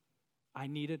 I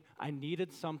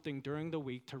needed something during the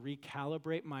week to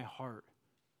recalibrate my heart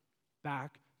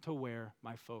back to where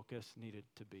my focus needed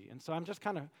to be. And so I'm just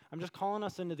calling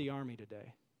us into the army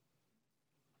today.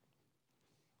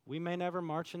 We may never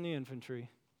march in the infantry,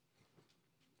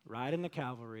 ride in the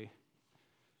cavalry,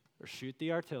 or shoot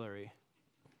the artillery.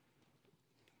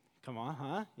 Come on,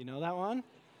 huh? You know that one?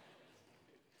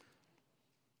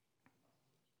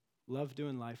 Love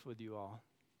doing life with you all.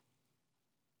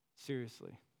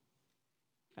 Seriously.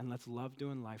 And let's love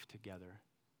doing life together.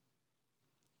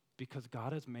 Because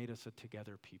God has made us a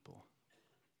together people.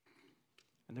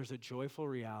 And there's a joyful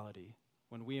reality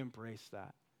when we embrace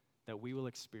that we will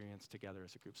experience together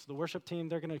as a group. So the worship team,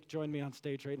 they're going to join me on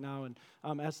stage right now. And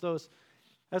as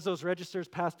those registers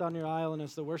pass down your aisle and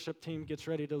as the worship team gets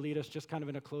ready to lead us just kind of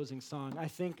in a closing song, I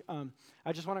think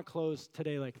I just want to close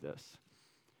today like this.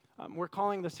 We're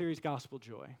calling the series Gospel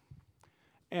Joy.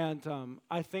 And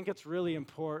I think it's really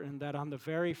important that on the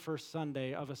very first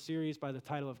Sunday of a series by the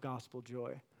title of Gospel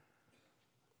Joy,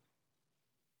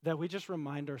 that we just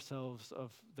remind ourselves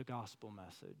of the gospel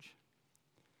message.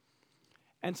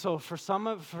 And so for some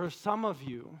of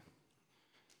you,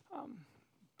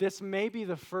 this may be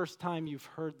the first time you've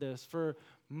heard this. For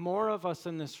more of us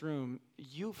in this room,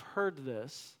 you've heard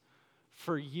this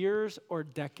for years or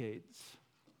decades.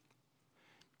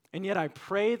 And yet I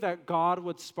pray that God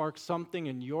would spark something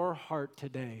in your heart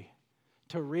today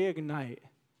to reignite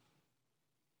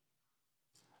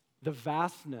the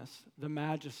vastness, the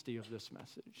majesty of this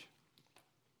message.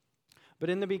 But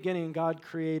in the beginning, God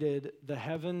created the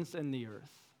heavens and the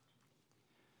earth.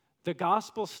 The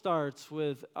gospel starts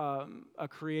with a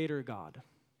creator God.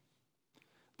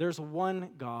 There's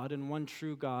one God and one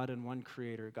true God and one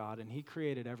creator God, and he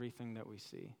created everything that we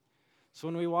see. So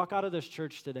when we walk out of this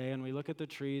church today and we look at the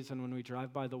trees and when we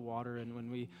drive by the water and when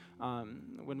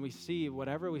we see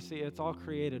whatever we see, it's all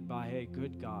created by a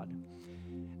good God.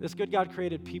 This good God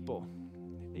created people.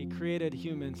 He created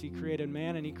humans. He created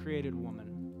man and he created woman.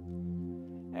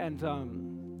 And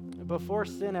before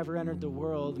sin ever entered the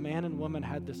world, man and woman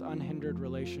had this unhindered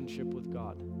relationship with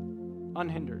God.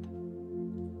 Unhindered.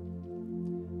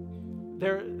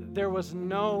 There was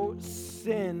no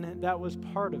sin that was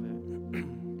part of it.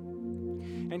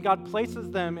 And God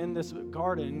places them in this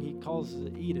garden, he calls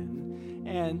it Eden,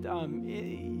 and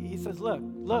he says, look,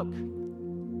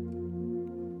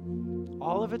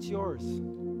 all of it's yours.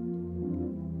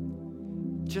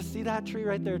 Just see that tree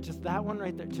right there, just that one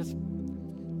right there, just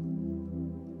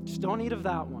don't eat of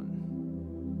that one.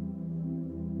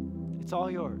 It's all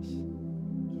yours.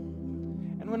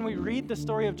 And when we read the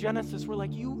story of Genesis, we're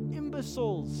like, you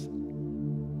imbeciles.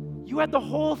 You had the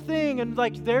whole thing, and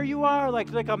like there you are, like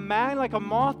a man, like a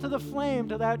moth to the flame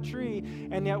to that tree,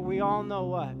 and yet we all know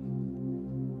what?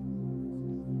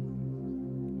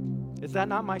 Is that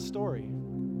not my story?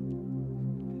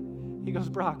 He goes,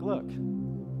 Brock, look.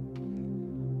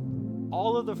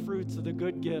 All of the fruits of the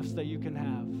good gifts that you can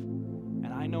have,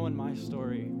 and I know in my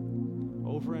story,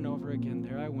 over and over again,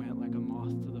 there I went like a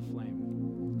moth to the flame.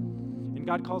 And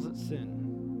God calls it sin.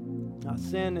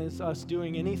 Sin is us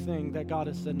doing anything that God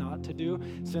has said not to do.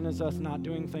 Sin is us not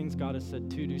doing things God has said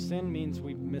to do. Sin means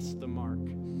we've missed the mark.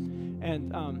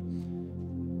 And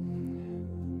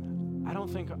I don't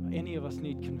think any of us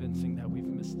need convincing that we've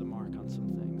missed the mark on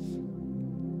some things.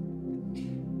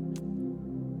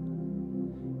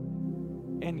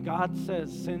 And God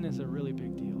says sin is a really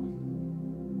big deal.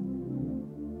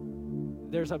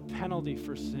 There's a penalty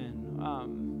for sin.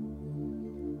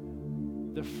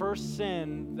 The first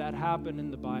sin that happened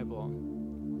in the Bible,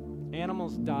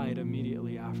 animals died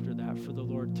immediately after that for the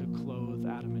Lord to clothe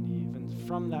Adam and Eve. And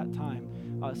from that time,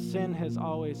 sin has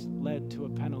always led to a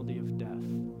penalty of death.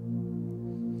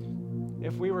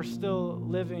 If we were still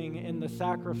living in the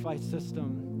sacrifice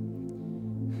system,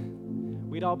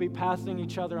 we'd all be passing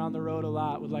each other on the road a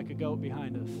lot with like a goat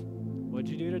behind us. What'd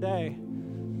you do today?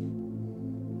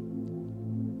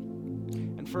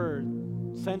 And for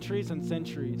centuries and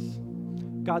centuries,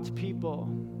 God's people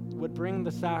would bring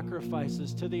the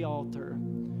sacrifices to the altar,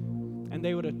 and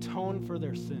they would atone for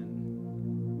their sin.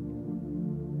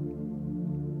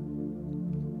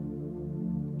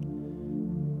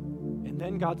 And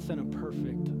then God sent a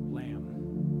perfect lamb.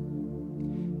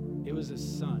 It was his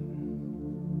son,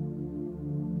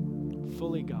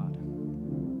 fully God,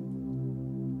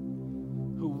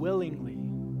 who willingly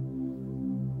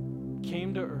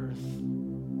came to earth,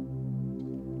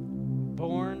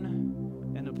 born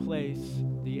in a place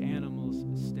the animals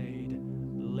stayed,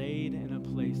 laid in a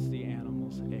place the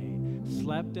animals ate,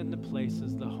 slept in the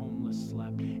places the homeless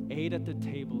slept, ate at the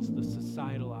tables the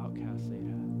societal outcasts ate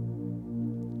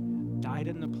at, died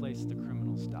in the place the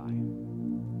criminals die.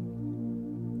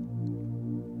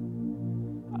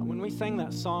 When we sang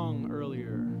that song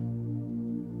earlier,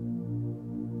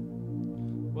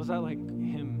 was that like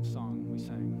hymn song we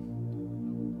sang?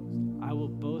 I will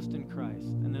boast in Christ.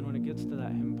 And then when it gets to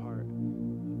that hymn part,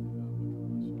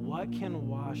 what can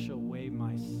wash away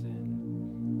my sin?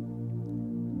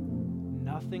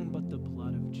 Nothing but the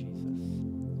blood of Jesus.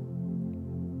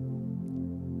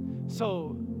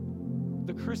 So,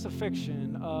 the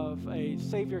crucifixion of a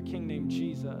Savior King named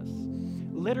Jesus,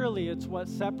 literally it's what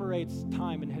separates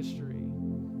time and history.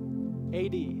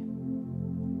 AD,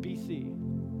 BC.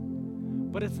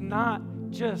 But it's not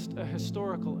just a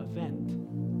historical event.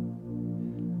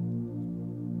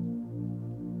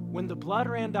 When the blood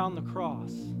ran down the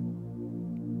cross,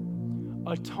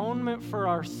 atonement for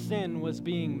our sin was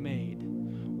being made.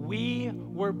 We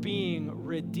were being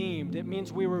redeemed. It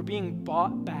means we were being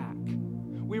bought back.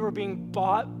 We were being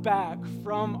bought back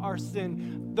from our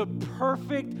sin. The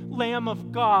perfect Lamb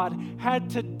of God had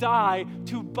to die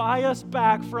to buy us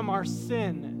back from our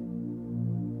sin.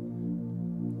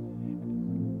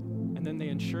 And then they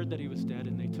ensured that he was dead,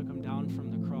 and they took him down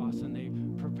from the cross, and they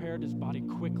prepared his body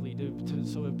quickly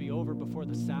so it would be over before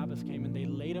the Sabbath came, and they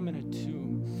laid him in a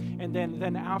tomb. And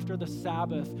then after the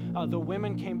Sabbath, the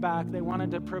women came back. They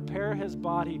wanted to prepare his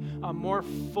body more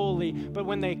fully. But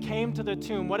when they came to the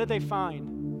tomb, what did they find?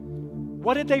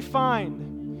 What did they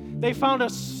find? They found a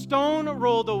stone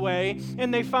rolled away,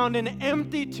 and they found an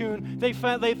empty tomb. They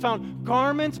found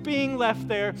garments being left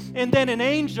there, and then an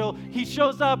angel, he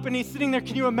shows up, and he's sitting there.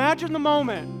 Can you imagine the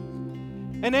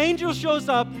moment? An angel shows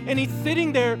up, and he's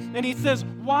sitting there, and he says,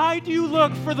 "Why do you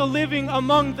look for the living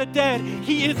among the dead?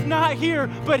 He is not here,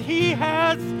 but he's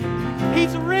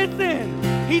risen.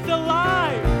 He's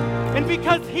alive. And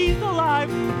because he's alive,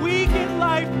 we get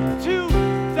life too."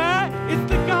 That is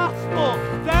the gospel.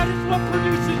 That is what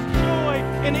produces joy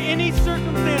in any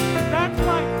circumstance. That's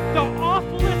why the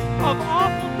awfulest of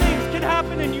awful things can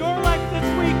happen in your